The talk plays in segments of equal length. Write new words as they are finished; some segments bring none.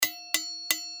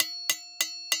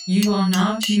You are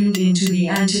now tuned into the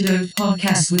Antidote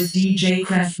podcast with DJ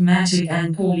Craftmatic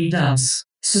and Paulie Dubz.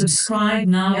 Subscribe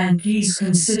now and please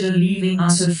consider leaving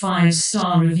us a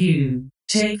 5-star review.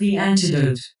 Take the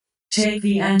antidote. Take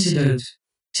the antidote.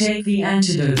 Take the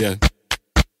antidote.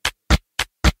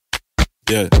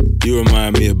 Yeah, you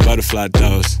remind me of butterfly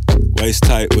dolls. Waist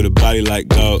tight with a body like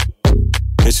gold.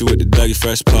 Hit you with the Dougie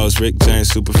Fresh pose. Rick James,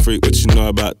 super freak, what you know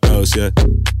about those, yeah.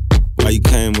 Why you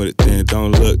came with it then?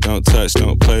 Don't look, don't touch,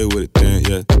 don't play with it then,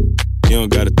 yeah. You don't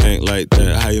gotta think like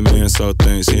that. How your man saw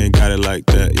things, he ain't got it like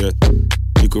that, yeah.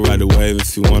 You can ride a wave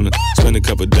if you wanna. Spend a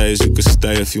couple days, you can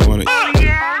stay if you wanna.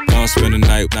 Don't spend a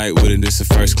night with it, this a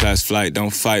first class flight. Don't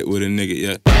fight with a nigga,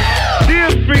 yeah. She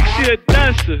a freak, she a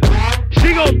dancer.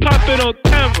 She gon' pop it on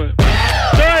camera.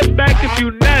 Throw it back if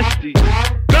you nasty.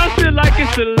 Bounce it like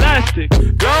it's elastic.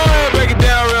 Go ahead, break it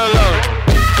down real low.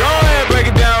 Go ahead, break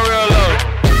it down real low.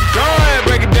 Go ahead,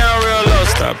 break it down real low.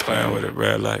 Stop playing with it,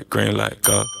 red light, green light,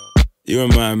 go. You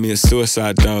remind me of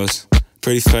suicide dolls.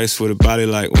 Pretty face with a body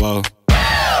like whoa.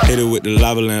 Hit it with the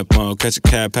lava lamp on. Catch a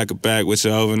cab, pack a bag with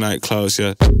your overnight clothes,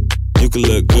 yeah. You can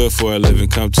look good for a living,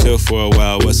 come chill for a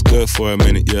while. What's good for a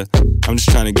minute, yeah. I'm just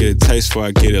trying to get a taste before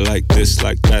I get it like this,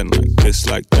 like that, and like this,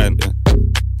 like that, yeah.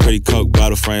 Pretty Coke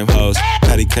bottle frame hoes.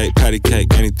 Patty cake,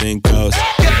 anything goes.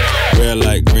 Red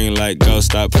light, green light, go.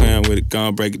 Stop playing with it,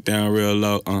 gon' break it down real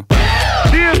low,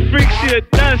 She a freak, she a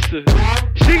dancer.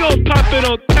 She gon' pop it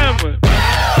on camera.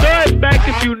 Throw it back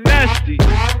if you nasty.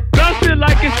 Bounce it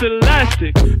like it's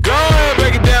elastic. Go ahead,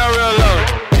 break it down real low.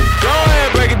 Go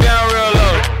ahead, break it down real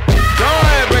low. Go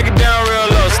ahead, break it down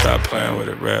real low. Stop playing with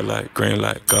it, red light, green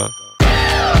light, go.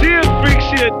 She a freak,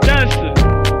 she a dancer.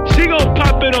 She gon'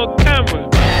 pop it on camera.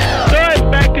 Throw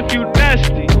it back if you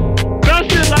nasty.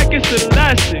 Bounce it like it's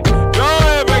elastic. Go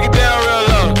ahead, break it down real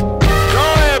low. Go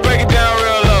ahead, break it down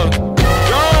real low.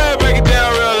 Go ahead, break it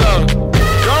down real low.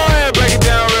 Go ahead, break it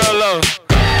down real low.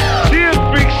 She a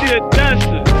freak, she a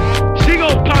dancer. She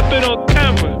gon' pop it on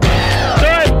camera.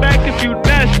 Throw it back if you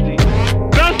nasty.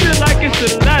 Bounce it like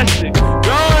it's elastic. Go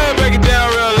ahead, break it down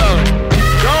real low.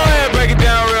 Go ahead, break it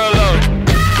down real low.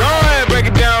 Go ahead, break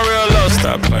it down real low.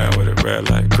 Stop playing with it, red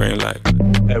light, green light.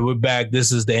 Hey, we're back.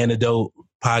 This is the Antidote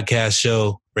podcast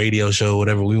show, radio show,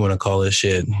 whatever we want to call this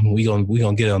shit. We gonna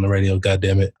get it on the radio,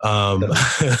 goddammit.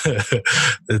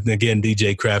 Again,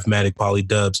 DJ Craftmatic Paulie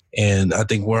Dubz, and I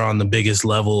think we're on the biggest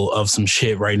level of some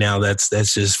shit right now. That's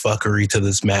just fuckery to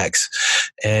this max,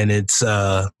 and it's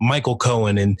Michael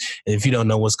Cohen. And if you don't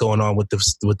know what's going on with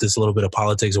this little bit of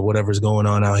politics or whatever's going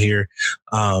on out here,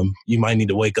 you might need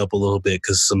to wake up a little bit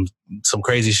because some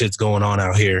crazy shit's going on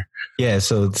out here. Yeah,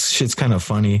 so shit's kind of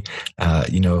funny.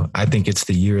 I think it's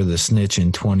the year of the snitch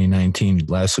in 2019.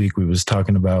 Last week we was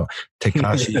talking about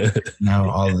Tekashi, now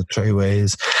all the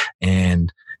Treyways,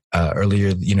 and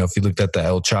earlier, if you looked at the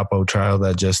El Chapo trial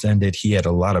that just ended, he had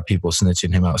a lot of people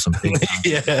snitching him out. Some big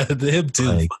yeah, him too.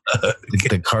 Like,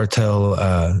 the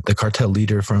cartel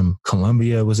leader from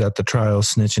Colombia was at the trial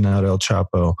snitching out El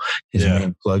Chapo. His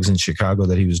main plugs in Chicago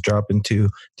that he was dropping to.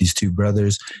 These two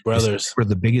brothers were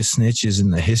the biggest snitches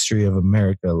in the history of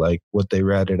America. Like what they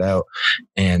ratted out,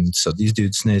 and so these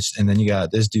dudes snitched, and then you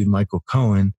got this dude Michael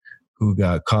Cohen, who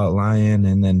got caught lying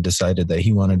and then decided that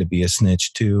he wanted to be a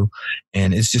snitch too.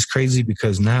 And it's just crazy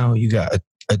because now you got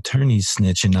attorneys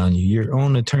snitching on you, your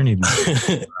own attorney.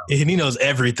 And he knows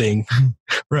everything.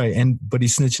 Right. But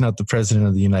he's snitching out the president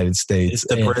of the United States.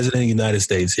 It's the president of the United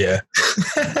States, yeah.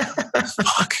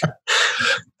 Fuck.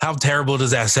 How terrible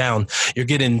does that sound? You're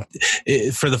getting,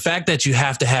 for the fact that you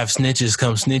have to have snitches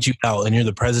come snitch you out and you're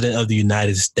the president of the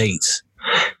United States.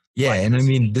 Yeah, and I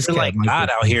mean, this you're like God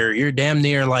out here. You're damn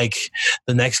near like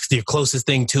your closest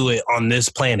thing to it on this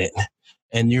planet,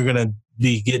 and you're gonna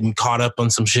be getting caught up on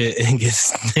some shit and get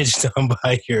snitched on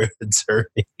by your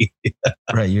attorney.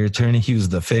 Right, your attorney. He was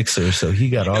the fixer, so he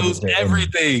got all this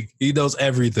everything. He knows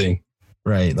everything.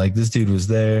 Right, like this dude was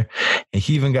there, and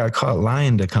he even got caught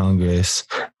lying to Congress,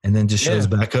 and then just shows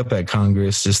back up at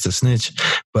Congress just to snitch.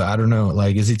 But I don't know,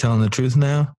 like, is he telling the truth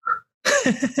now?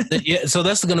 Yeah, so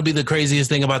that's going to be the craziest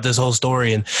thing about this whole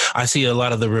story, and I see a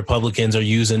lot of the Republicans are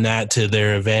using that to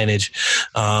their advantage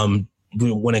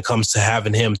when it comes to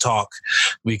having him talk,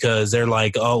 because they're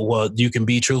like, oh well, you can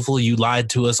be truthful, you lied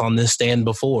to us on this stand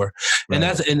before. Right. And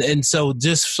that's and so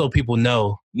just so people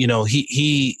know,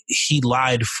 he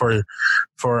lied for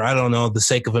I don't know, the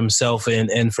sake of himself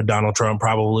and for Donald Trump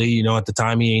probably. At the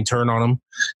time he ain't turned on him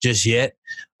just yet.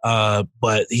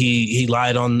 But he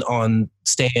lied on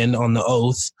stand on the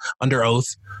oath, under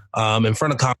oath, in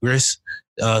front of Congress,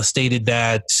 stated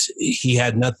that they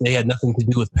had nothing to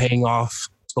do with paying off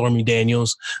Stormy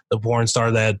Daniels, the porn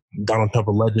star that Donald Trump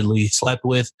allegedly slept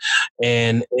with,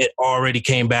 and it already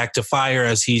came back to fire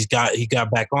as he got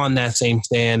back on that same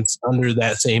stance under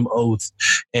that same oath,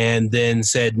 and then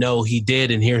said no, he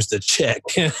did, and here's the check.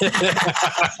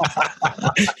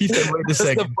 He said, "Wait a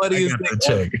second, I got the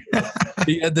check."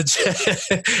 He had the check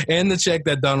and the check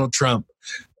that Donald Trump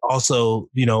also,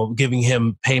 giving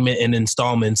him payment in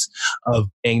installments of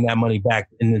paying that money back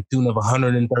in the tune of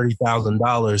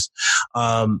 $130,000.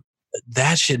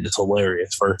 That shit is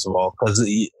hilarious, first of all, because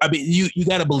I mean, you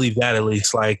got to believe that at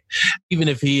least. Like, even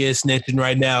if he is snitching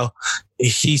right now,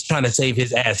 he's trying to save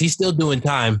his ass. He's still doing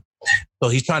time. So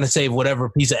he's trying to save whatever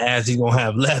piece of ass he's going to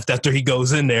have left after he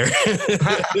goes in there,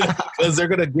 because they're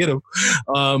going to get him.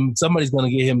 Somebody's going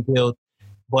to get him killed.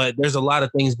 But there's a lot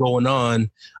of things going on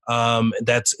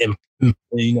that's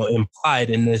implied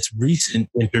in this recent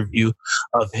interview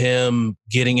of him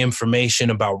getting information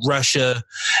about Russia,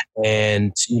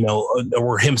 and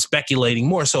or him speculating,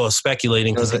 more so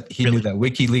speculating, because he knew that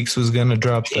WikiLeaks was going to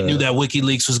drop. He knew that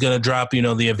WikiLeaks was going to drop.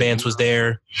 The advance was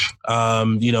there.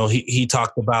 He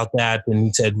talked about that, and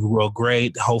he said, "Well,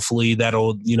 great. Hopefully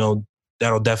that'll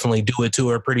definitely do it to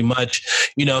her," pretty much.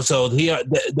 So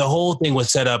the whole thing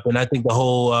was set up, and I think the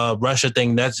whole Russia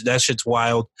thing, that shit's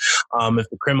wild. If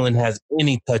the Kremlin has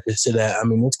any touches to that, I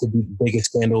mean, this could be the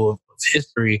biggest scandal of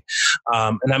history.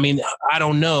 And I mean, I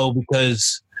don't know,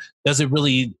 because does it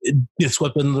really get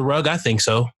swept under the rug? I think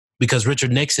so, because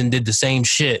Richard Nixon did the same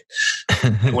shit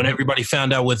when everybody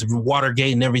found out with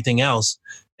Watergate and everything else,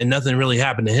 and nothing really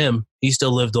happened to him. He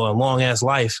still lived a long ass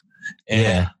life.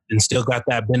 And still got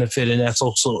that benefit in that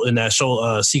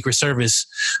Secret Service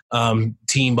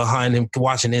team behind him,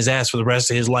 watching his ass for the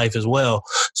rest of his life as well.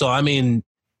 So I mean,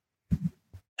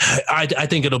 I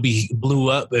think it'll be blew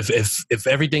up if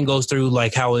everything goes through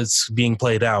like how it's being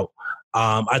played out.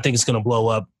 I think it's going to blow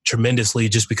up tremendously,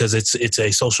 just because it's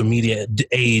a social media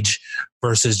age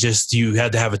versus just you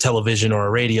had to have a television or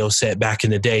a radio set back in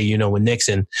the day. With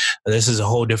Nixon, this is a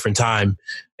whole different time,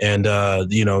 and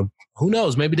who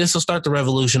knows? Maybe this will start the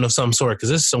revolution of some sort, because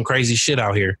this is some crazy shit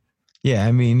out here. Yeah,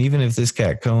 I mean, even if this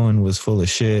cat Cohen was full of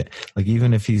shit, like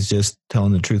even if he's just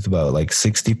telling the truth about like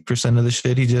 60% of the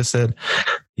shit he just said,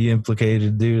 he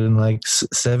implicated dude in like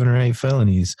 7 or 8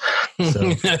 felonies.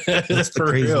 So that's the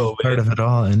crazy part of it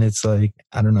all. And it's like,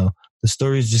 I don't know. The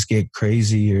stories just get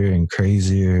crazier and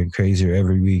crazier and crazier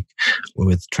every week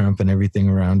with Trump and everything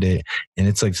around it. And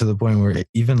it's like to the point where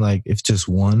even like if just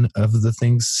one of the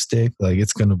things stick, like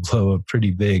it's going to blow up pretty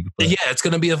big. But yeah, it's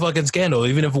going to be a fucking scandal,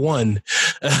 even if one.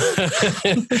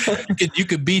 you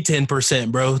could be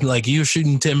 10%, bro. Like you're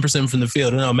shooting 10% from the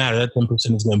field. It don't matter. That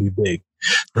 10% is going to be big.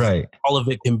 Right. All of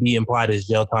it can be implied as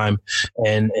jail time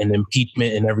and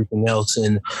impeachment and everything else.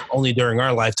 And only during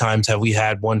our lifetimes have we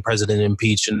had one president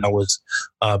impeached, and that was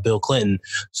Bill Clinton.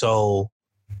 So,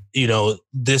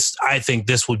 I think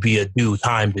this would be a due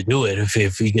time to do it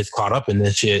if he gets caught up in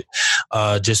this shit,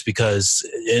 just because,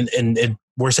 and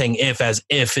we're saying if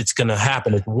it's going to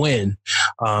happen, it's when,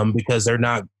 because they're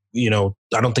not,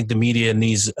 I don't think the media and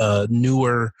these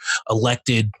newer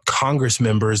elected Congress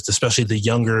members, especially the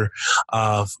younger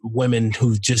women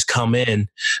who just come in,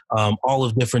 all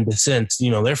of different descents,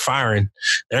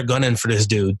 they're gunning for this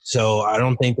dude. So I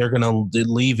don't think they're going to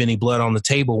leave any blood on the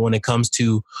table when it comes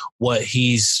to what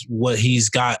he's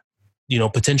got,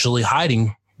 potentially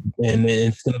hiding. And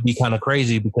it's going to be kind of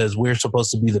crazy, because we're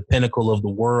supposed to be the pinnacle of the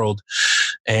world.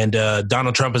 And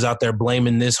Donald Trump is out there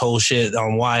blaming this whole shit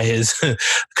on why his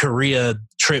Korea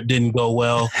trip didn't go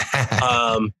well.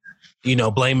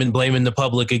 Blaming the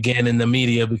public again in the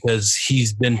media because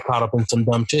he's been caught up in some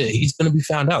dumb shit. He's going to be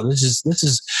found out. This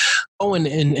is Cohen,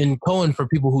 and Cohen, for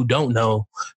people who don't know,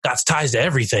 got ties to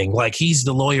everything. Like, he's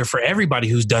the lawyer for everybody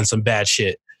who's done some bad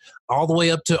shit, all the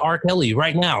way up to R. Kelly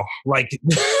right now. Like,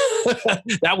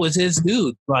 that was his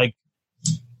dude. Like,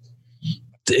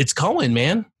 it's Cohen,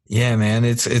 man. Yeah, man,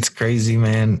 it's crazy,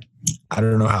 man. I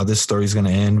don't know how this story's going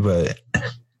to end, but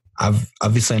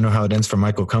obviously I know how it ends for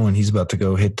Michael Cohen. He's about to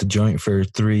go hit the joint for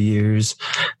 3 years.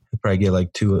 He'll probably get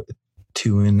like two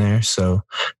in there. So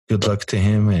good luck to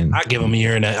him. And I give him a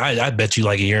year and I'd bet you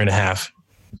like a year and a half,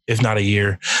 if not a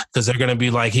year, because they're going to be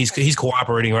like, he's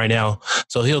cooperating right now,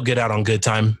 so he'll get out on good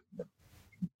time.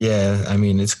 Yeah, I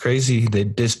mean, it's crazy. They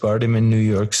disbarred him in New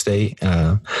York State.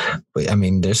 But I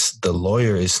mean, the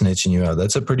lawyer is snitching you out.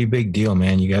 That's a pretty big deal,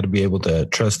 man. You got to be able to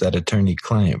trust that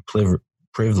attorney-client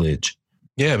privilege.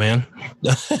 Yeah, man.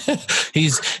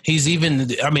 he's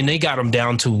even, I mean, they got him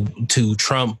down to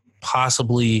Trump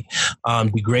possibly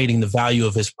degrading the value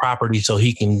of his property so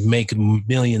he can make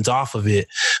millions off of it.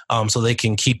 so they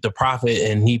can keep the profit,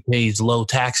 and he pays low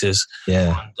taxes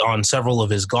on several of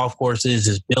his golf courses,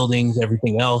 his buildings,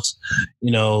 everything else.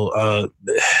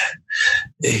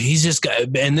 He's just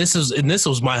got, and this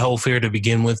was my whole fear to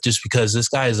begin with, just because this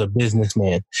guy is a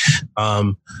businessman.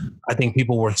 I think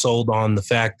people were sold on the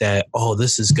fact that, oh,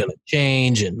 this is going to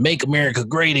change and make America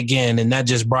great again. And that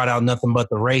just brought out nothing but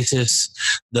the racists,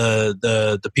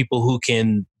 the people who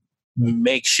can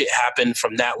make shit happen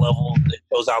from that level. It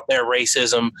shows out their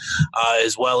racism,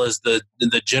 as well as the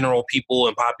general people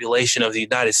and population of the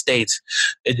United States.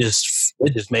 It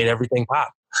just made everything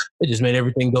pop. It just made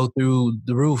everything go through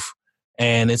the roof.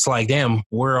 And it's like, damn,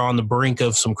 we're on the brink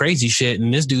of some crazy shit,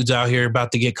 and this dude's out here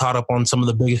about to get caught up on some of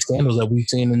the biggest scandals that we've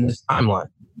seen in this timeline.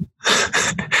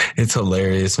 It's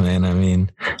hilarious, man. I mean,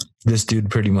 this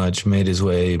dude pretty much made his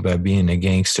way by being a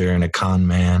gangster and a con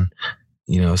man,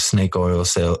 snake oil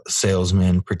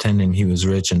salesman, pretending he was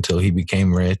rich until he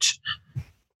became rich,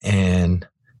 and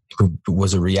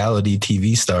was a reality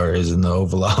TV star, is in the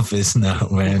Oval Office now,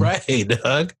 man. Right,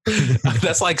 Doug.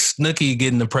 That's like Snooki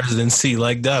getting the presidency.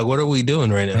 Like, Doug, what are we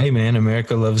doing right now? Hey, man,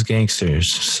 America loves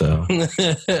gangsters, so.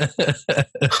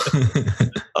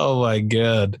 Oh, my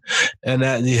God. And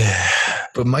that, yeah.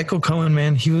 But Michael Cohen,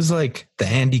 man, he was like the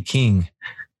Andy King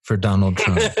for Donald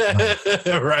Trump.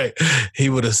 Right. He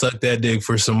would have sucked that dick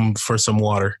for some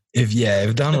water.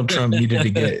 If Donald Trump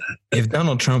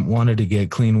wanted to get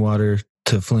clean water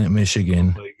to Flint,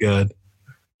 Michigan, oh my God,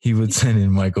 he would send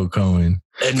in Michael Cohen,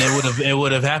 and it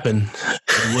would have happened.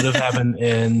 It would have happened,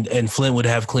 and Flint would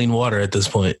have clean water at this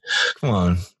point. Come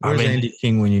on, where's Andy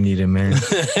King when you need him, man?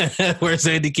 Where's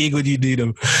Andy King when you need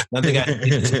him? Nothing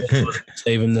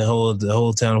saving the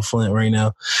whole town of Flint right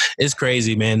now. It's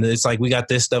crazy, man. It's like we got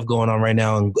this stuff going on right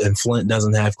now, and Flint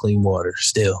doesn't have clean water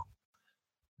still.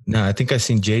 No, I think I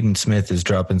seen Jaden Smith is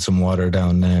dropping some water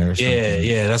down there.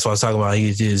 Yeah, that's what I was talking about.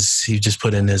 He just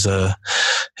put in his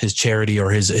charity, or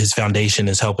his foundation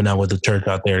is helping out with the church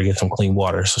out there to get some clean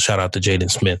water. So shout out to Jaden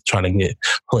Smith trying to get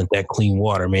Flint that clean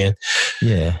water, man.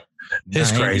 Yeah,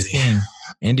 it's crazy.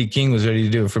 Andy King was ready to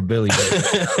do it for Billy. Not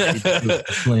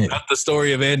the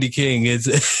story of Andy King. It's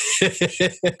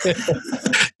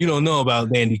you don't know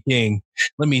about Andy King.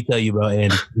 Let me tell you about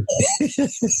Andy King.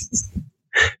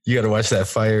 You got to watch that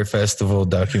Fyre Festival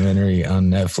documentary on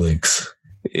Netflix.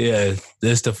 Yeah,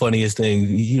 that's the funniest thing.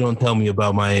 You don't tell me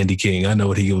about my Andy King. I know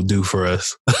what he will do for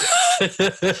us.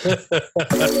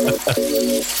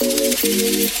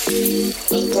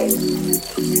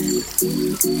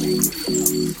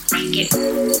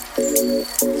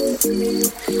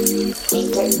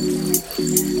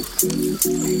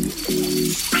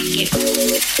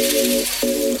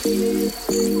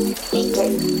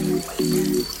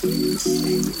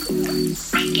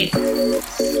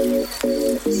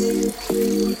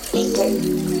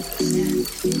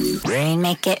 Rain,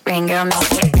 make it rain, girl, make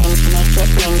it rain, make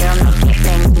it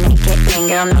rain,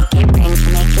 girl, make it rain, make it rain, girl, make it rain,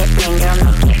 make it rain, girl,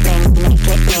 make it rain,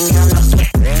 make it rain, girl, make it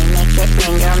rain,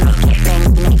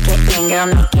 make it rain, girl,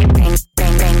 make it rain, make it rain, girl, make it rain, rain, rain, rain,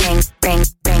 rain,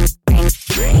 rain,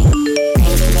 rain, rain, make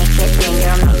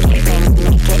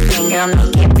it rain, girl, make it rain, make it rain, girl,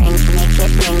 make it rain, make it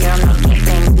rain, girl, make it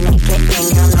rain, make it rain,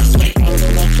 girl, make it rain, make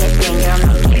it rain, girl,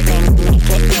 make it rain, make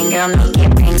it rain, girl, make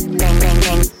it rain, rain, rain,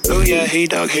 rain. Oh yeah, hey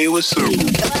dog, hey what's up?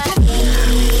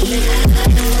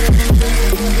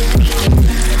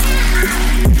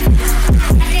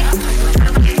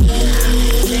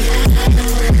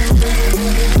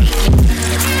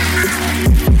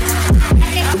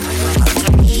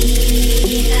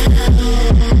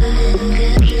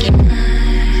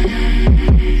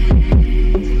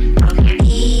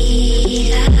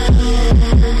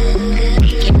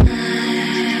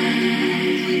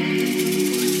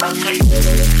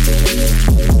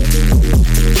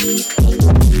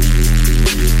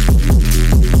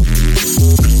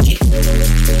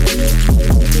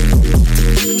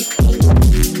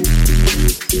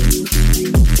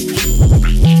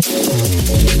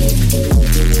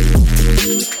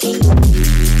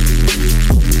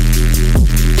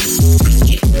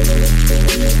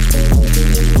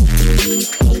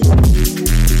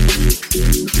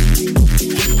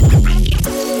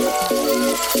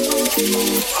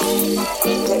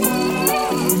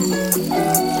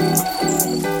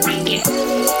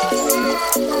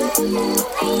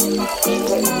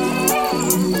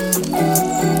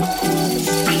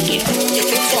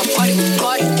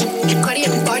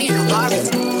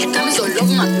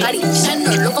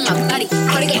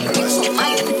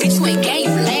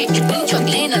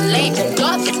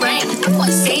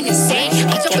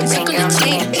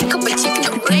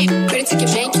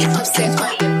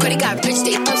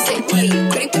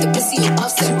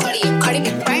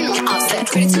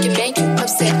 Credit to your bank, you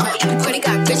upset.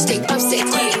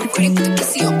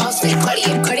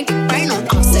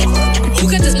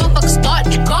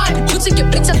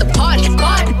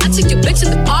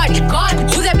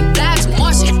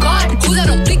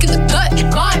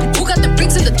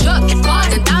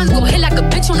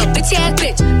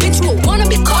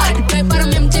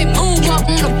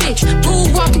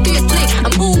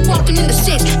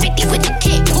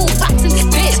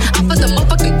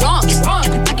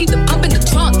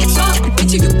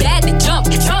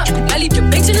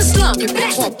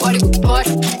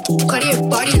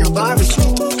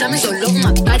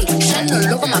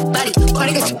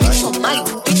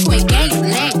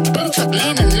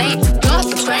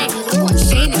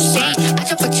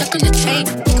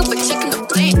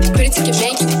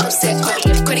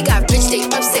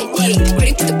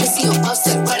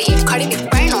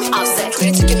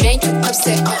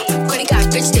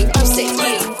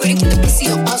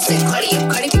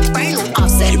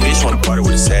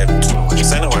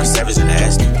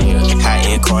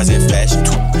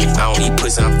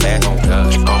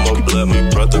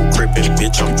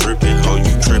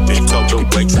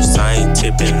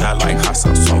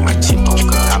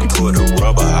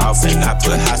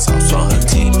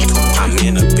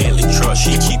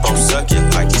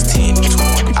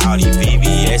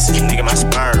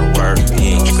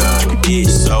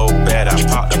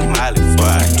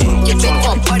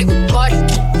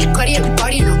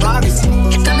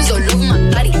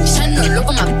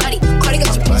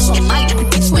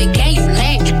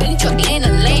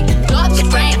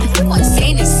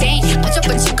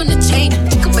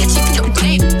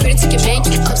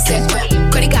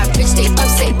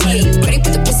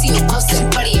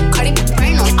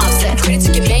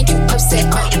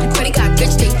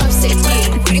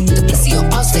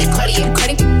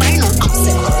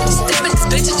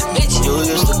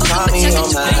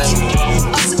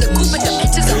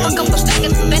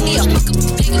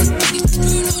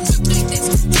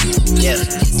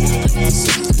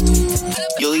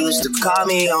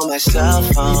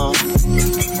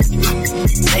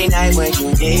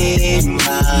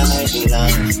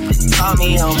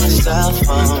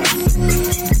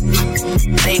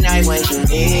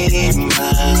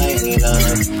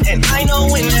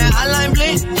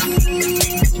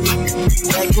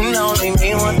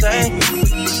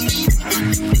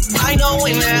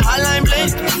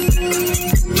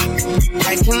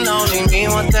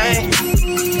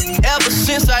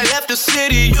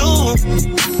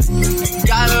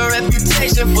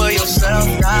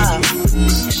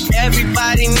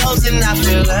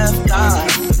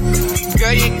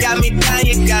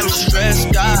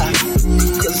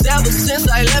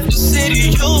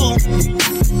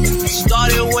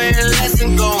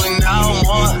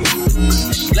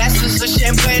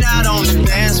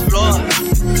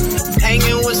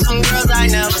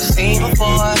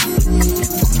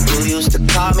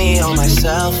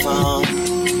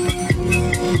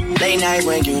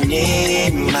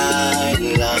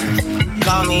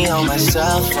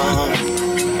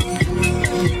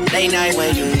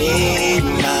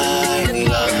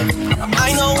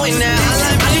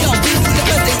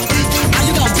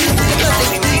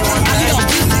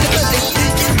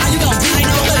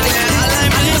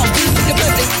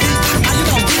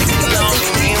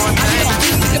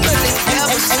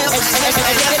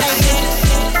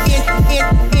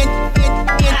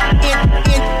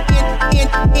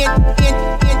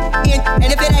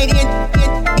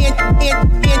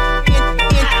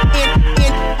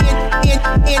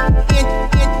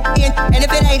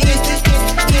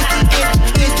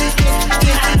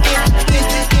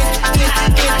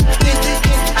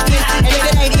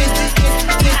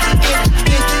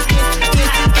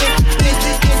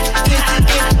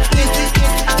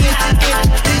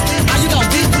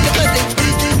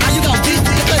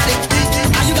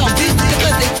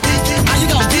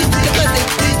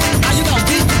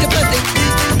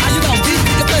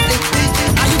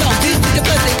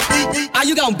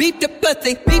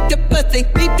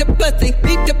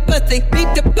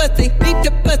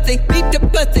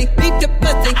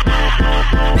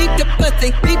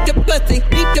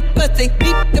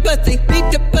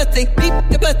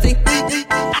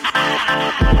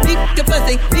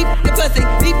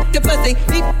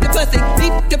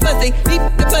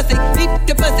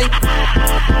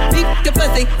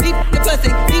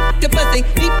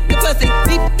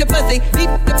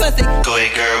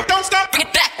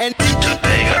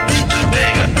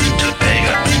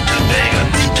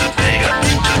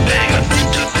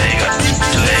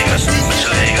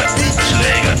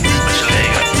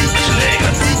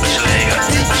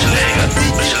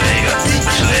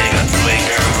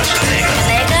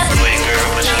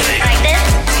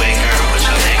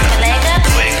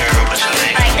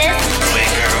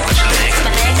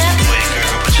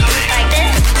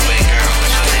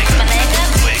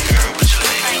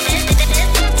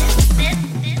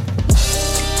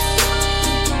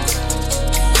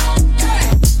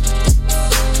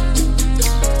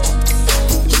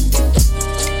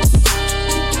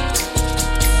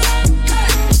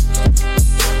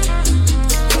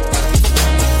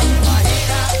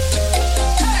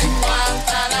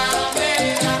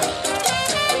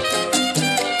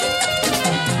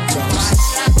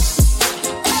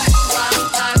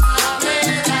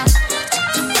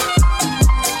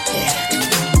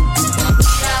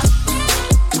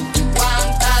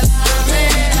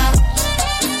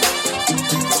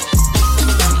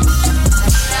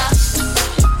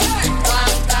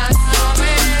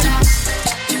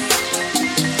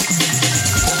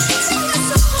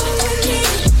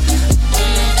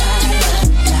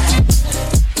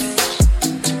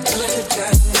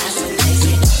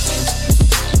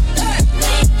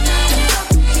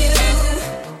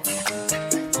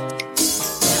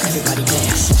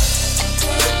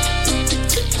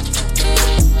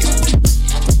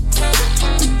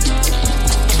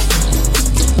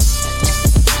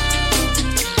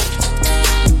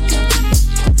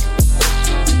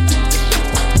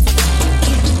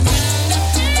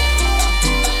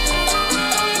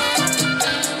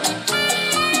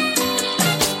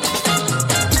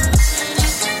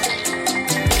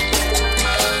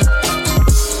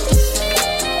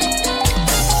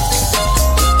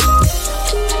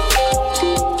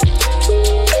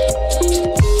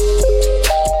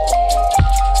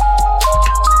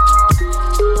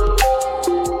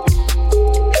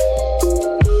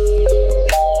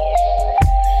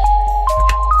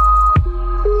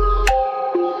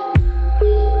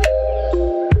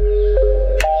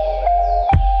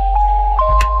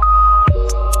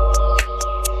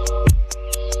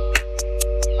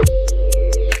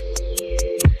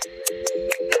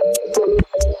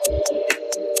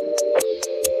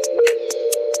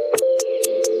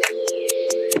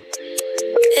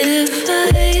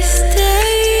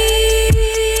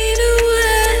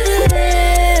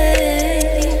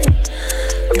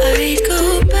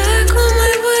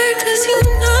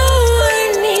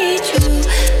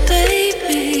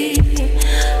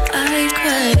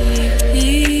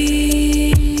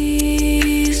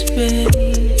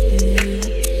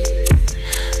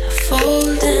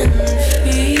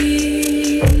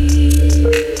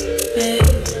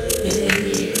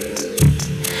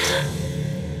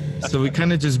 So we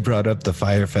kind of just brought up the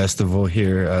Fyre Festival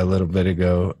here a little bit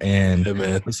ago, and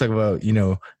let's talk about,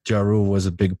 Ja Rule was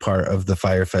a big part of the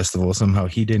Fyre Festival. Somehow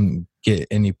he didn't get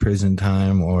any prison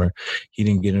time, or he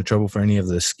didn't get in trouble for any of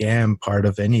the scam part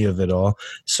of any of it all.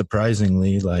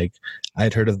 Surprisingly, like,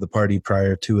 I'd heard of the party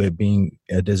prior to it being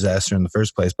a disaster in the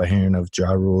first place by hearing of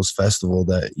Ja Rule's festival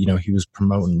that, he was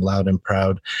promoting loud and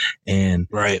proud. And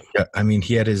right. I mean,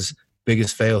 he had his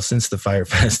biggest fail since the Fyre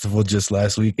Festival just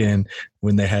last weekend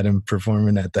when they had him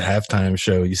performing at the halftime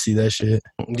show. You see that shit?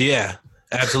 Yeah,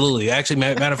 absolutely. Actually,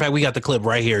 matter of fact, we got the clip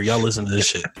right here. Y'all listen to this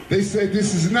shit. They said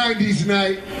this is 90s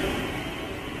night,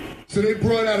 so they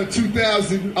brought out a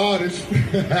 2000 artist.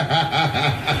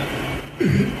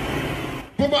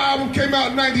 But my album came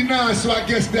out in 99, so I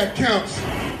guess that counts.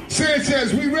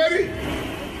 Sanchez, we ready?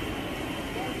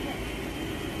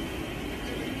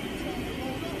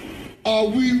 Are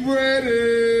we ready?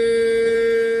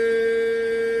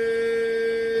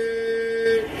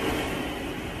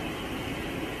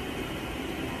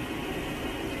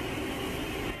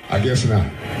 I guess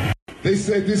not. They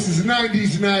said this is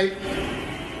 90s night,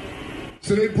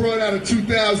 so they brought out a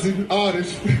 2000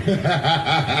 artist.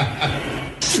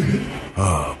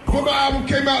 But my album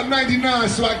came out in 99,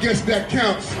 so I guess that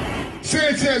counts.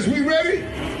 Sanchez, we ready?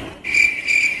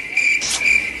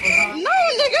 No,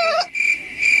 nigga!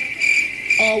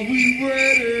 Are we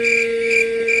ready?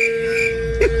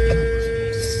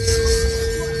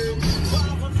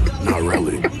 Not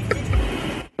really.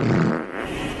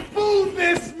 Move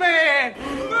this man!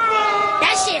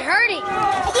 That shit hurting.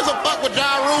 Who gives a fuck what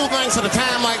Ja Rule thinks at a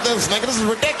time like this, nigga? This is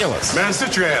ridiculous. Man,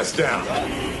 sit your ass down.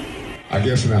 I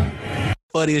guess not.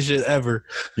 Funniest shit ever.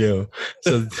 Yo,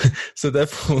 so that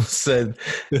fool said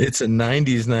it's a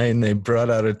 90s night and they brought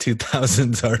out a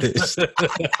 2000s artist.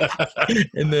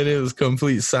 And then it was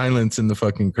complete silence in the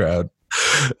fucking crowd.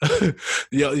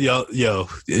 Yo.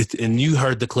 And you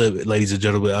heard the clip, ladies and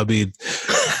gentlemen. I mean,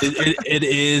 it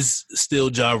is still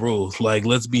Ja Rule. Like,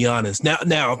 let's be honest.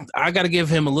 Now I got to give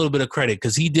him a little bit of credit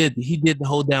because he did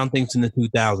hold down things in the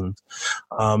 2000s.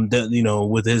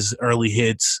 With his early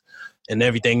hits and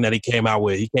everything that he came out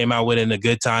with. He came out with it in a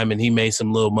good time and he made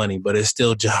some little money, but it's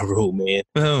still Ja Rule, man.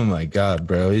 Oh my God,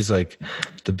 bro. He's like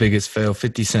the biggest fail.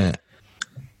 50 Cent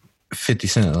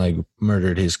like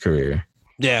murdered his career.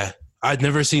 Yeah. I've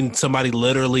never seen somebody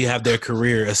literally have their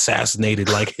career assassinated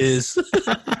like his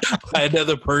by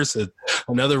another person,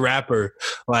 another rapper.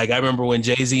 Like, I remember when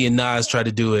Jay-Z and Nas tried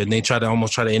to do it and they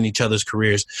almost try to end each other's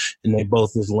careers and they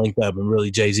both just linked up, and really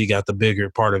Jay-Z got the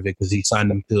bigger part of it because he signed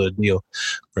them to a deal.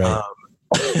 Right.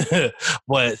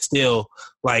 But still,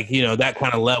 like, that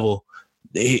kind of level,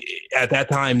 at that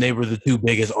time they were the two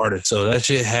biggest artists. So that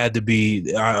shit had to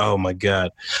be, oh my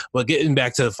God. But getting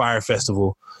back to the Fyre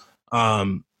Festival,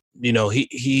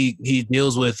 he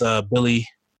deals with Billy,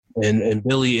 and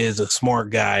Billy is a smart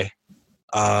guy,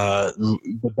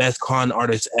 the best con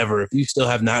artist ever. If you still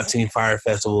have not seen Fyre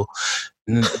Festival,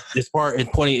 this part in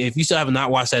 20, if you still have not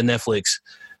watched that Netflix,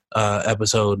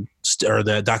 episode or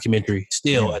the documentary.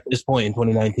 Still, at this point in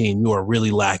 2019, you are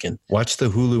really lacking. Watch the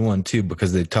Hulu one too,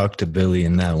 because they talked to Billy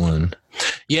in that one.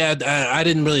 Yeah, I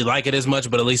didn't really like it as much,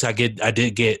 but at least I did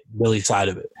get Billy's side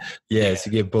of it. Yeah, to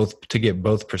get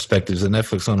both perspectives. The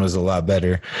Netflix one was a lot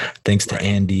better, thanks to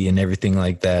Andy and everything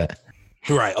like that.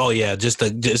 Right. Oh yeah, just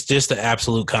the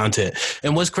absolute content.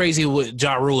 And what's crazy with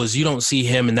Ja Rule is you don't see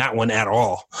him in that one at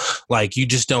all. Like you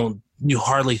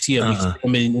hardly see him. You see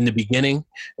him in the beginning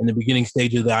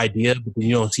stage of the idea, but then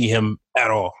you don't see him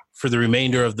at all for the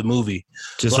remainder of the movie.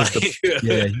 Just he's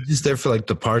just there for like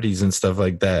the parties and stuff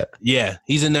like that. Yeah,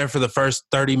 he's in there for the first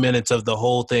 30 minutes of the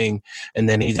whole thing, and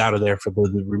then he's out of there for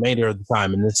the remainder of the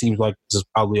time. And it seems like this is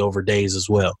probably over days as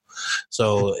well.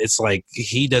 So it's like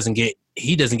he doesn't get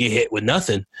hit with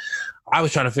nothing. I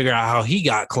was trying to figure out how he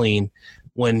got clean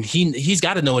when he's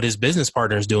got to know what his business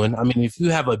partner is doing. I mean, if you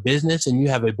have a business and you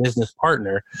have a business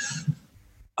partner,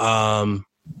 you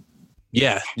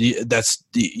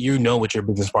know what your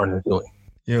business partner is doing.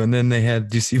 Yeah, and then do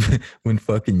you see when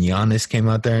fucking Giannis came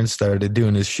out there and started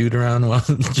doing his shoot around while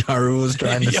Ja Rule was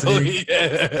trying to sing?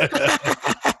 Yeah.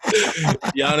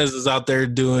 Giannis is out there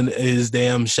doing his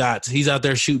damn shots. He's out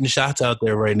there shooting shots out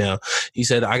there right now. He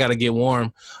said, I got to get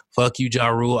warm. Fuck you, Ja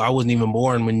Rule. I wasn't even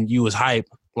born when you was hype.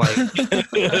 Like,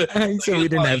 so we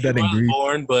didn't have that in Greece.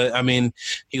 Born, but I mean,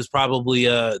 he was probably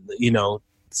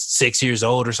 6 years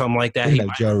old or something like that. He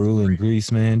like Ja Rule in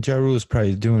Greece, man. Ja Rule is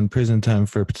probably doing prison time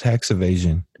for tax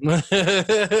evasion.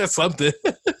 Something.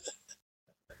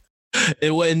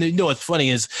 And you know what's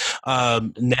funny is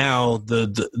now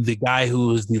the guy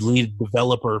who is the lead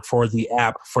developer for the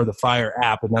app, for the Fyre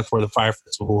app, and that's where the Fyre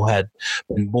Festival had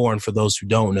been born, for those who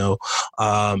don't know.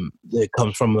 It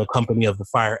comes from the company of the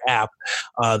Fyre app.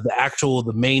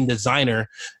 The main designer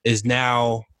is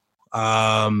now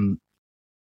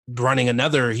running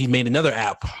he made another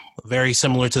app very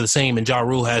similar to the same, and Ja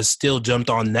Rule has still jumped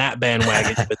on that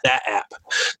bandwagon with that app.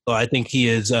 So I think he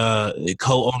is a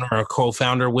co-owner or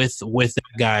co-founder with that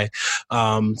guy,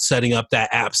 setting up that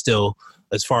app still,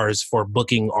 as far as for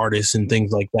booking artists and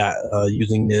things like that,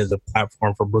 using it as a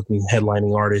platform for booking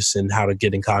headlining artists and how to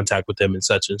get in contact with them and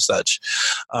such and such.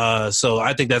 So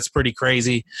I think that's pretty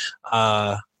crazy.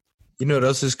 You know what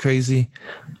else is crazy?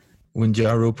 When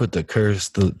Ja Rule put the curse,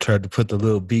 tried to put the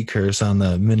little B curse on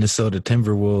the Minnesota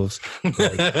Timberwolves.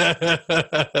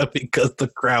 Because the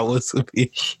crowd was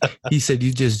he said,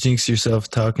 you just jinx yourself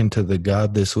talking to the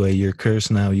God this way. You're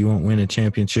cursed now. You won't win a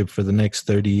championship for the next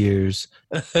 30 years.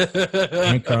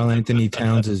 And Karl Anthony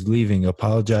Towns is leaving.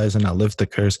 Apologize and I'll lift the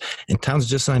curse. And Towns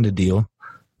just signed a deal.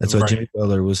 That's why Jimmy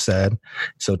Butler was sad.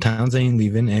 So Towns ain't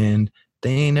leaving, and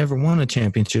they ain't ever won a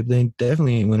championship. They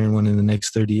definitely ain't winning one in the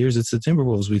next 30 years. It's the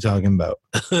Timberwolves we talking about.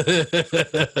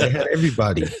 They had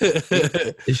everybody.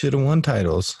 They should have won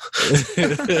titles.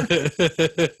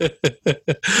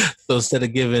 So instead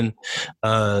of giving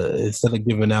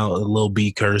out a little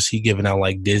B curse, he giving out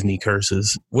like Disney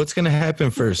curses. What's going to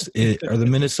happen first? Are the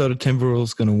Minnesota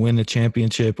Timberwolves going to win a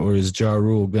championship, or is Ja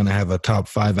Rule going to have a top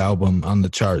 5 album on the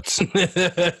charts?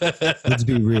 Let's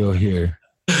be real here.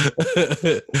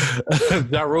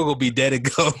 Ja Rule will be dead and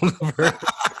gone.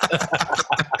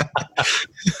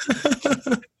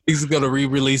 He's going to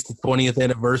re-release the 20th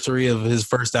anniversary of his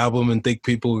first album and think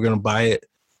people are going to buy it.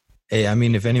 Hey, I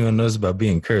mean, if anyone knows about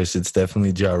being cursed, it's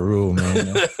definitely Ja Rule,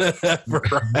 man.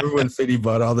 Remember when Fitty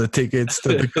bought all the tickets to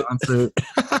the concert?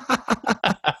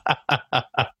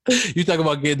 You talk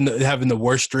about having the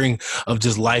worst string of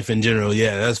just life in general.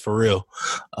 Yeah, that's for real.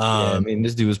 I mean,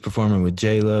 this dude was performing with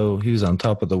J-Lo. He was on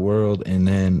top of the world, and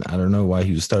then I don't know why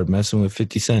he would start messing with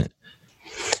 50 Cent.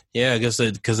 Yeah, I guess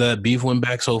because that beef went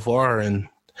back so far, and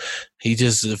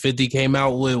 50 came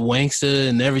out with Wanksta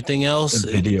and everything else.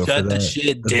 Shut the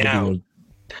shit down.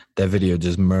 That video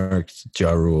just murked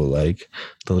Ja Rule, like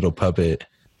the little puppet.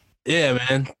 Yeah,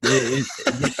 man.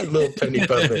 Little penny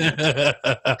puppet.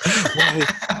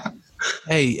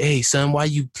 Hey, son, why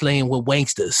you playing with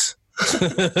Wanksters?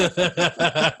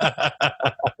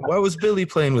 Why was Billy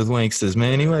playing with Wanksters,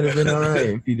 man? He might have been all right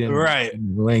if he didn't. Right.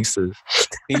 Wanksters.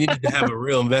 He needed to have a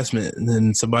real investment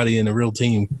and somebody in a real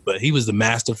team. But he was the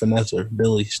master finesser.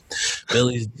 Billy's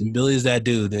that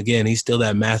dude. Again, he's still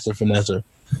that master finesser.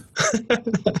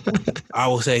 I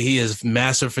will say he is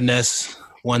master finesse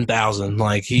 1000.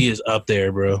 Like, he is up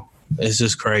there, bro. It's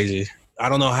just crazy. I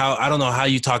don't know how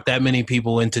you talk that many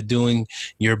people into doing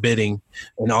your bidding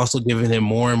and also giving him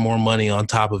more and more money on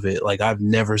top of it. Like, I've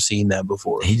never seen that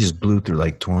before. He just blew through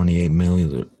like $28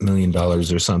 million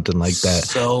or something like that.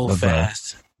 So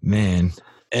fast. Man,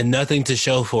 and nothing to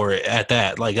show for it at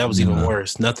that. Like that was even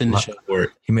worse. Nothing to show for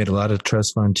it. He made a lot of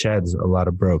trust fund chads, a lot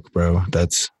of broke, bro.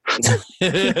 That's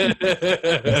the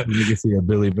legacy of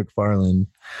Billy McFarland.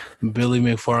 Billy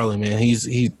McFarland, man,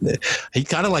 he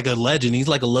kind of like a legend. He's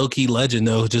like a low key legend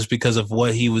though, just because of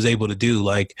what he was able to do.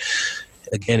 Like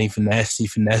again, he finessed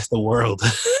the world.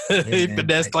 He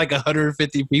finessed like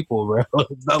 150 people, bro.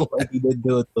 It's not like he didn't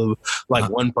do it to like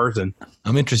one person.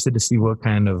 I'm interested to see what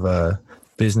kind of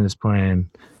business plan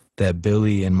that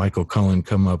Billy and Michael Cohen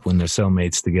come up when they're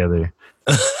cellmates together.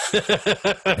 At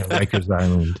Rikers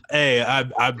Island. Hey,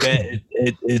 I bet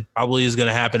it probably is going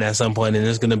to happen at some point, and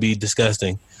it's going to be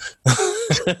disgusting. But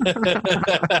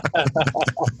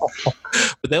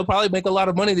they'll probably make a lot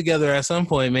of money together at some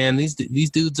point, man. These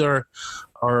dudes are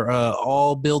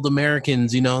all build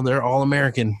Americans. You know, they're all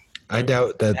American. I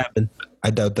doubt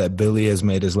that Billy has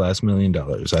made his last $1 million.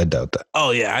 I doubt that.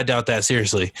 Oh yeah, I doubt that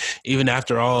seriously. Even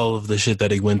after all of the shit that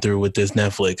he went through with this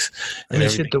Netflix and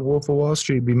shit, the Wolf of Wall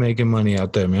Street be making money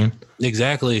out there, man.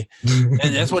 Exactly, and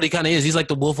that's what he kind of is. He's like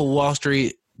the Wolf of Wall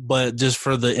Street, but just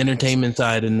for the entertainment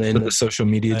side and the social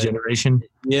media generation.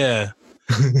 Yeah,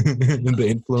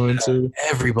 the influencer,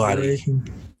 everybody.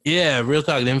 Generation. Yeah, real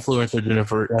talk, the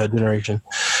influencer generation.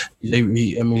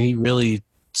 He really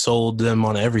sold them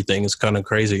on everything. It's kind of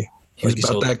crazy. He's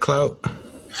about that clout.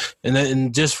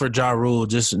 And just for Ja Rule,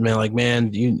 just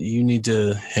man, you need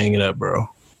to hang it up, bro.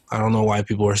 I don't know why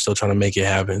people are still trying to make it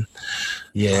happen.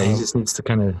 Yeah, he just needs to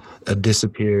kind of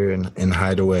disappear and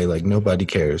hide away. Like nobody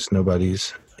cares.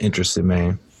 Nobody's interested,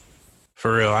 man.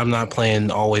 For real, I'm not playing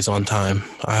Always on Time.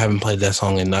 I haven't played that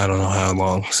song in I don't know how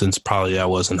long, since probably I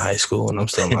was in high school, and I'm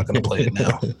still not going to play it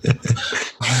now.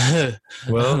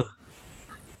 Well,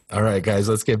 all right, guys,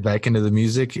 let's get back into the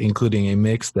music, including a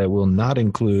mix that will not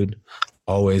include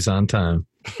Always on Time.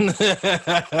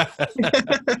 The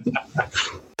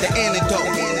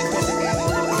antidote.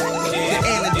 The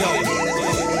antidote.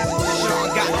 Sean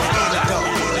got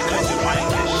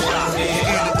the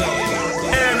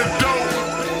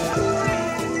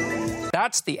antidote.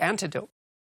 That's the antidote.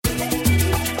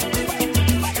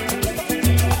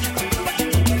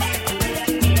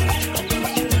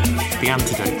 The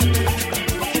antidote.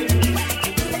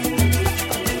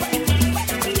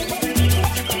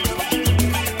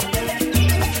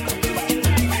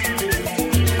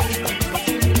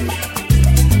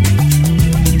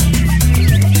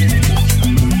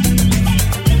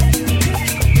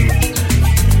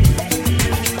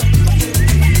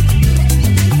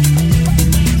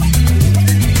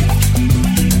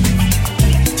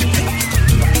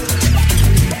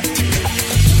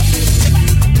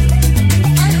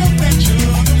 I hope that you're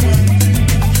the one.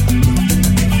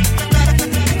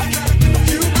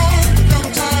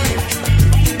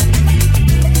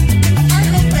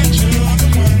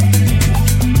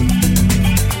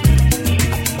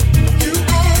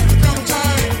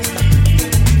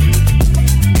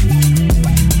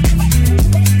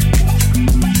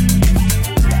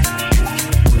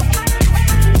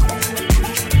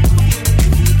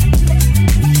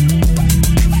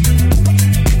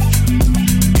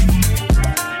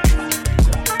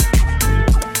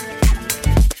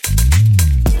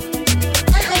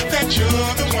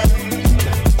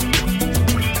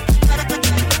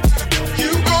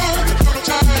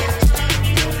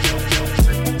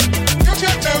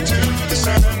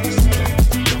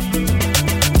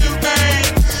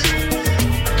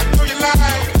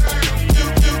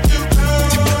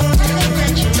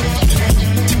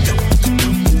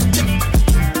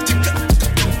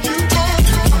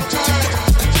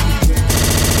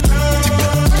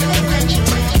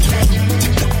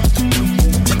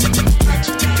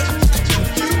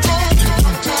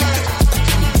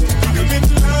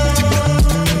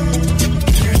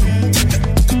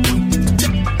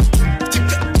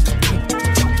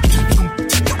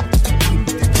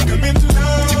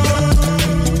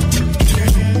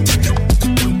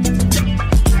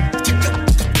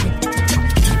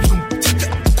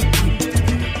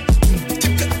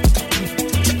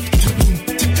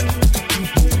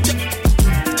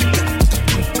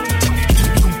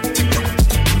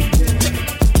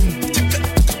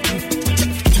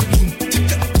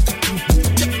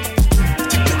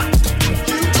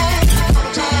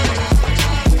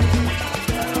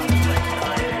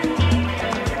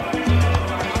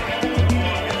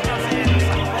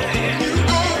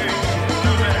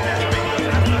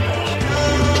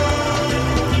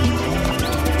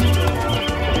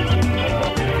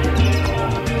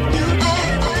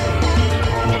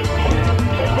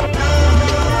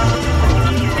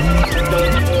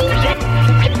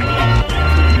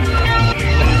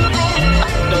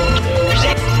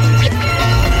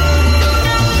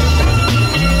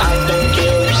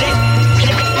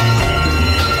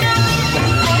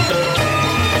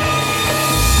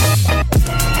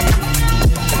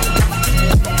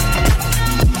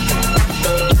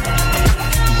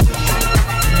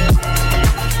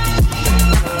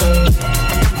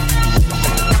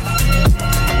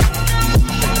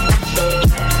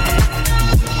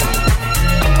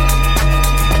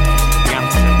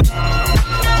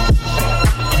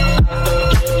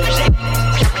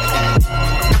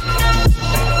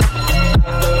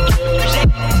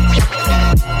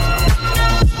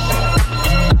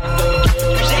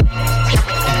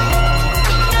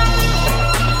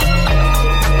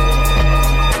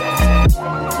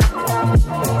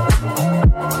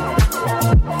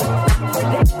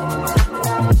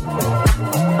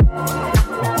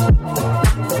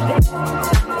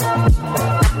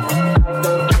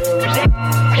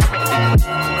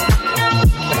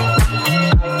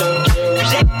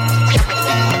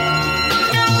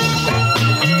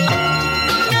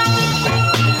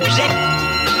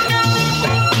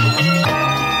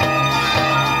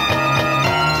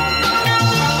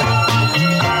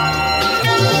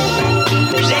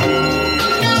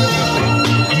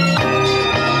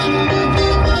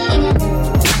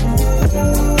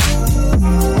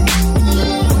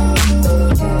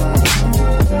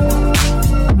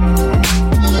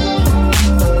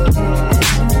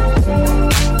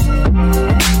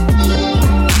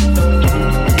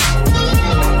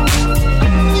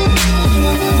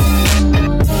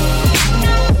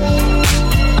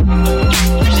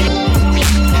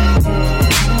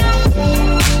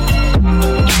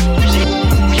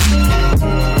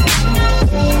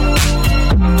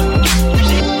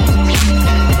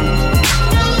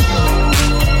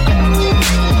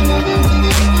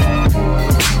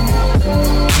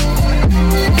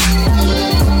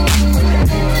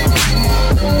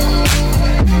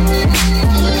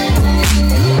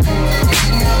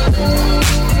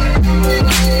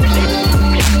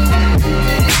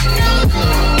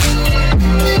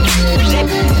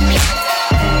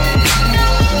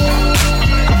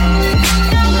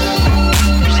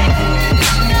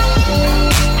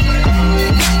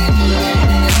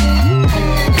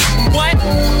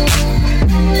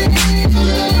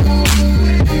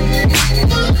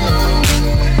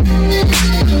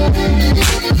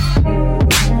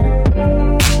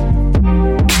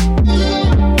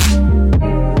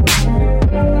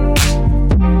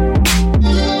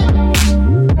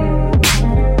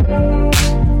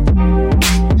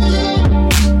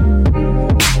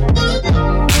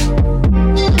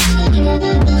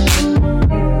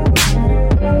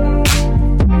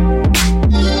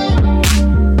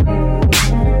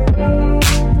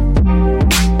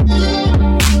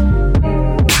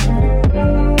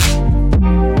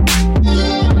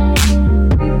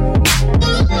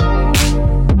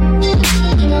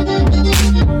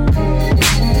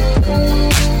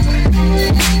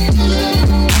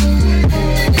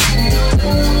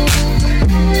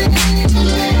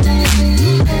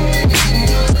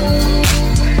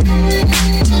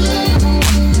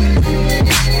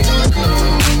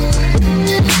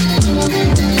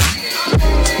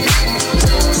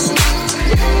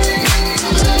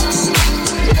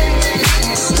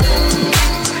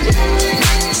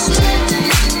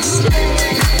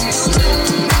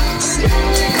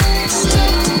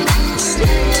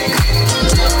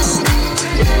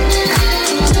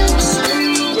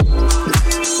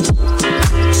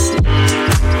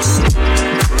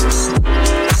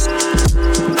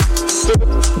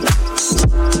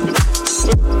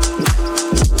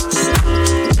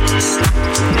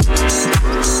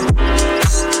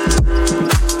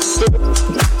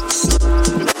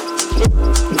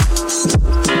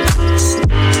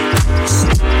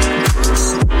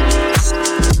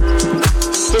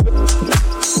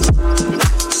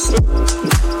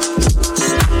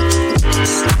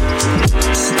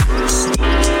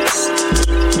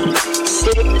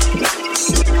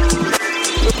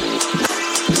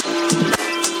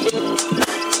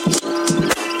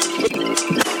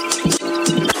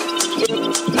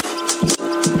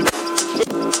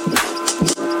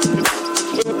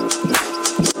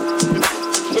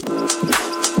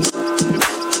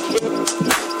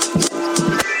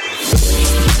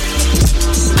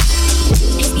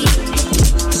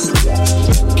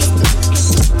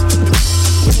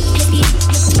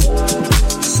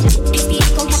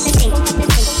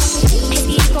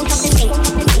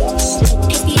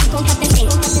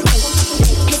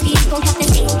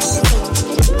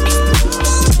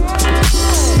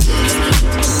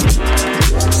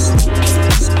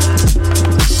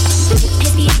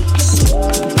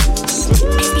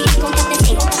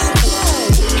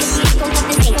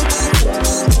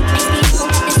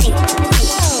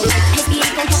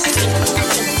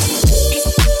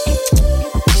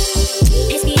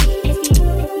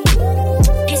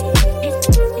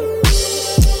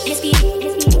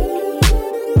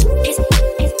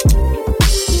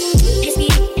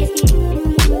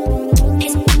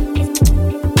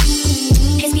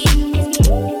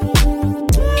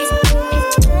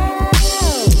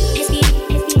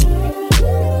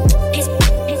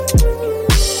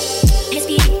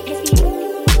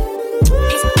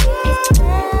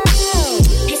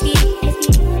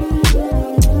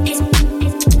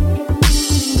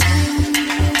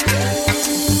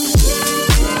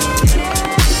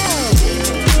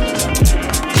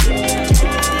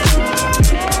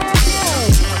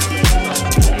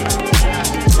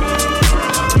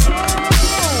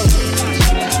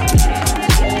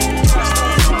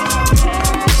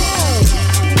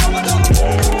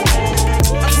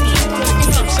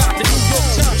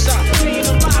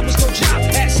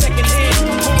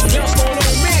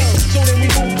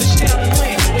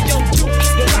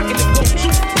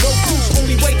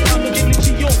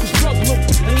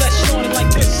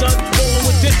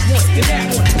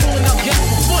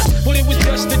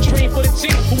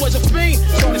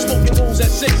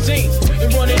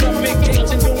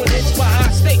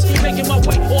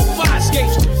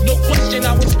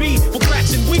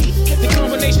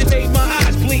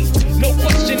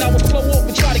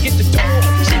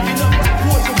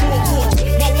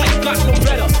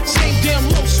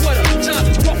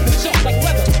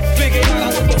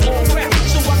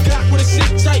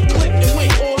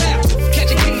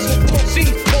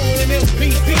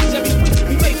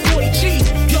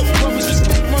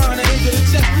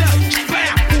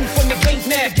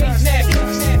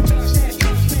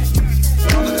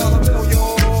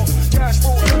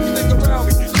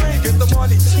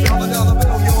 money, dollar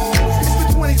bill, yo. It's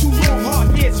been 22 long,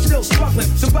 hard years, I'm still struggling.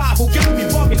 Survival got me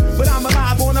bugging, but I'm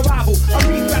alive on arrival. I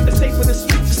re-rap the shape of the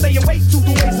street to stay awake to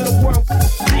the ways of the world.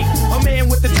 A man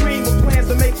with a dream of plans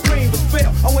to make cream, but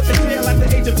fail. I went to jail at the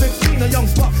age of 15, a young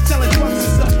buck selling drugs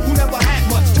and such, who never had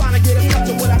much, trying to get a touch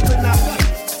of what I could not touch.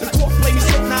 The court played me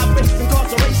so now I face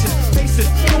incarceration. Faces,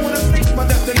 no one else thinks my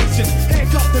destination.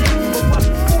 Handcuffed and beaten with what?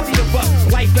 40 of us.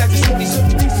 Life as a shorty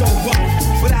shouldn't be so rough.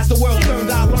 But as the world turned,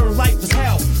 I learned life was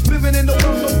hell. Living in the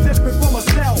world no different from a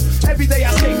cell. Every day I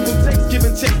skate from takes,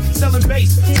 giving chicks, selling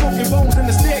bass, smoking bones in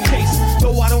the staircase.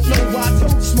 Though I don't know why I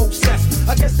told you smoke cess.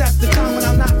 I guess that's the time when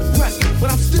I'm not depressed, but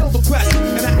I'm still depressed.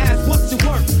 And I ask, what's your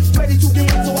worth? Ready to give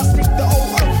up, so I seek the old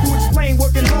earth to explain.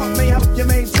 Working hard may help you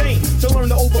maintain. To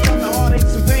learn to overcome the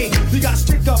heartaches and pain. We got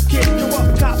stick up kids, give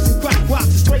up cops and crack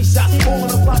rocks and straight shots. All on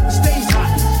the block that stays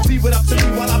hot. Leave it up to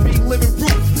me while I be living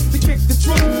proof. To kick the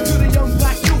truth to the young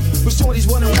black youth. But shorties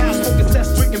running around smoking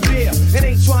cess, drinking beer. And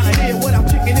ain't trying to hear what I'm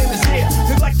kicking in his ear.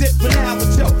 Neglected for now,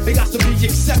 but yo, they got to be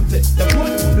accepted. That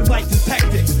what? The life is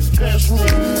hectic. Cash rules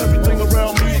everything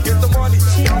around me. Get the money,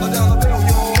 dollar bill,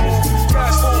 yo.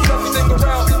 Cash rules everything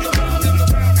around me.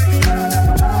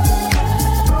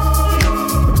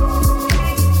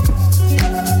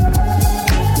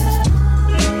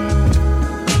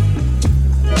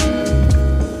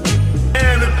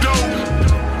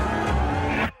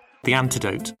 The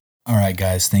antidote. All right,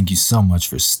 guys, thank you so much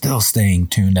for still staying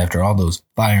tuned after all those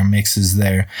fire mixes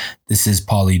there. This is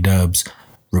Paulie Dubz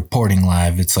reporting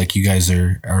live. It's like you guys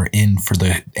are in for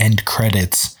the end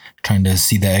credits, trying to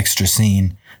see the extra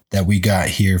scene that we got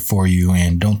here for you.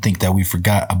 And don't think that we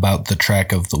forgot about the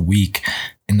track of the week.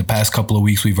 In the past couple of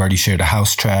weeks, we've already shared a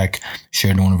house track,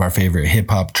 shared one of our favorite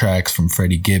hip-hop tracks from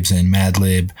Freddie Gibbs and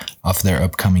Madlib off their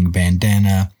upcoming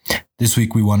Bandana. This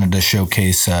week, we wanted to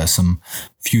showcase some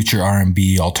future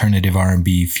R&B, alternative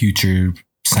R&B, future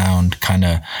sound, kind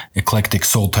of eclectic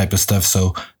soul type of stuff.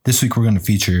 So this week, we're going to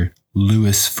feature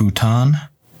Louis Vuitton.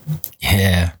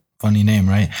 Yeah, funny name,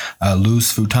 right?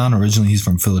 Louis Vuitton, originally he's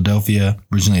from Philadelphia,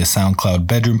 originally a SoundCloud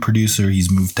bedroom producer.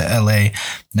 He's moved to LA.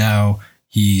 Now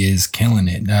he is killing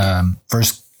it.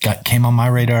 First came on my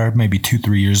radar maybe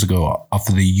 2-3 years ago off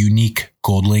of the Unique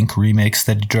Gold Link remix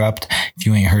that he dropped. If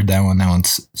you ain't heard that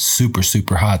one's super,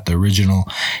 super hot. The original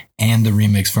and the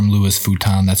remix from Louis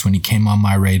Vuitton. That's when he came on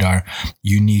my radar.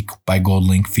 Unique by Gold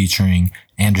Link featuring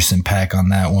Anderson .Paak on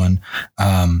that one.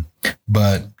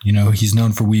 But, you know, he's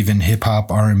known for weaving hip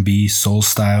hop, R&B, soul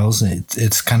styles.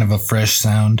 It's kind of a fresh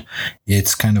sound.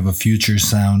 It's kind of a future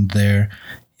sound there.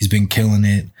 He's been killing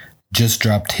it. Just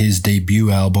dropped his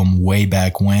debut album Way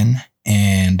Back When.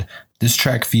 And this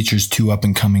track features 2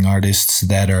 up-and-coming artists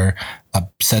that are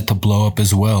set to blow up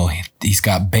as well. He's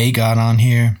got Bay God on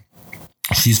here.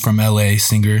 She's from LA,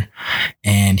 singer.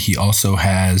 And he also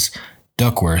has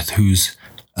Duckworth, who's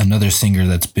another singer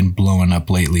that's been blowing up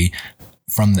lately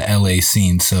from the LA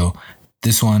scene. So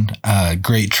this one,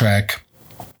 great track.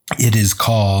 It is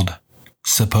called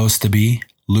Supposed to Be,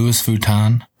 Louis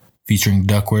Vuitton, featuring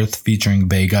Duckworth, featuring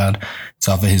Bay God. It's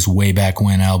off of his Way Back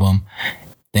When album.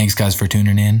 Thanks, guys, for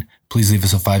tuning in. Please leave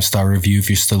us a 5-star review if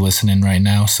you're still listening right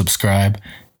now. Subscribe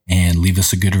and leave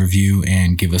us a good review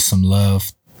and give us some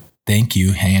love. Thank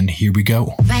you, and here we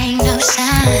go. Rain no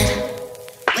shine,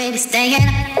 we be staying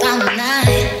up all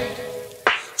night,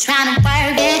 trying to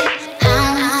work it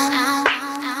out.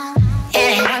 It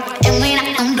ain't working, we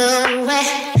not gonna do it,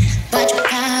 but you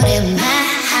got it mine.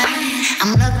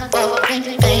 I'm looking for a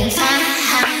green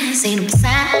fine, see them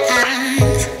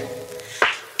signs.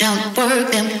 Don't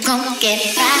work, then we gon' get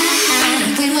it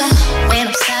right. We will wait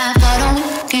upside for the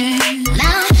weekend.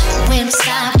 Now, wait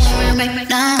upside for a break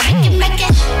down. Make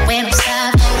it, wait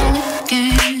upside for the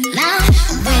weekend. Now,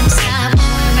 wait upside for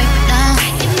a break down.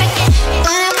 Make it,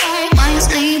 when I work, while you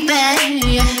sleeping,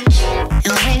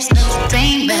 and waste no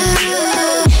dreaming.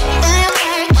 When I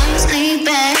work, while you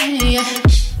sleeping, and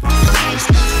waste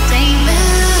no dreaming.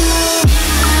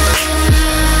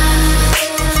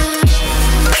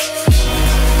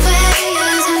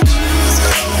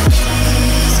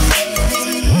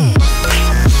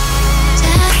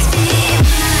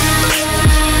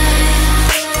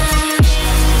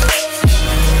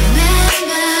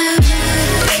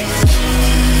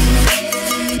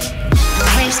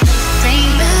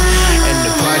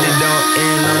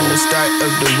 Start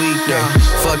of the weekday.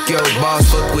 Fuck your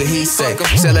boss, fuck what he say.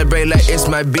 Celebrate like it's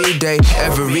my B-day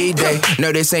every day.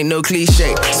 No, this ain't no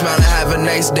cliche. Smile and have a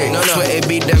nice day. Swear it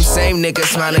be them same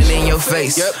niggas smiling in your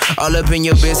face. All up in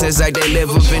your business like they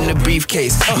live up in the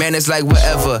briefcase. Man, it's like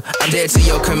whatever, I'm dead to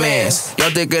your commands.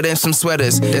 Y'all thicker than some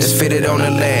sweaters that's fitted on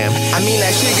a lamb. I mean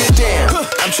like shit good damn.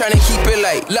 I'm I'm trying to keep it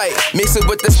light. Mix it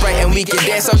with the Sprite and we can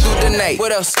dance all through the night.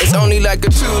 What else? It's only like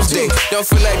a Tuesday. Don't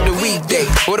feel like the weekday.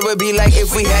 What it would be like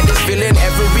if we had this feeling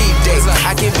every day?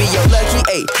 I can be your lucky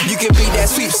 8. You can be that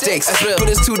sweepstakes.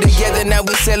 Put us two together, now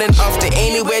we sailing off to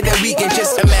anywhere that we can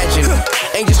just imagine.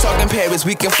 Ain't just talking Paris,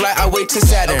 we can fly our way to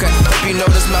Saturn. Hope you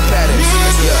notice my patterns.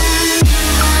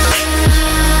 Yeah.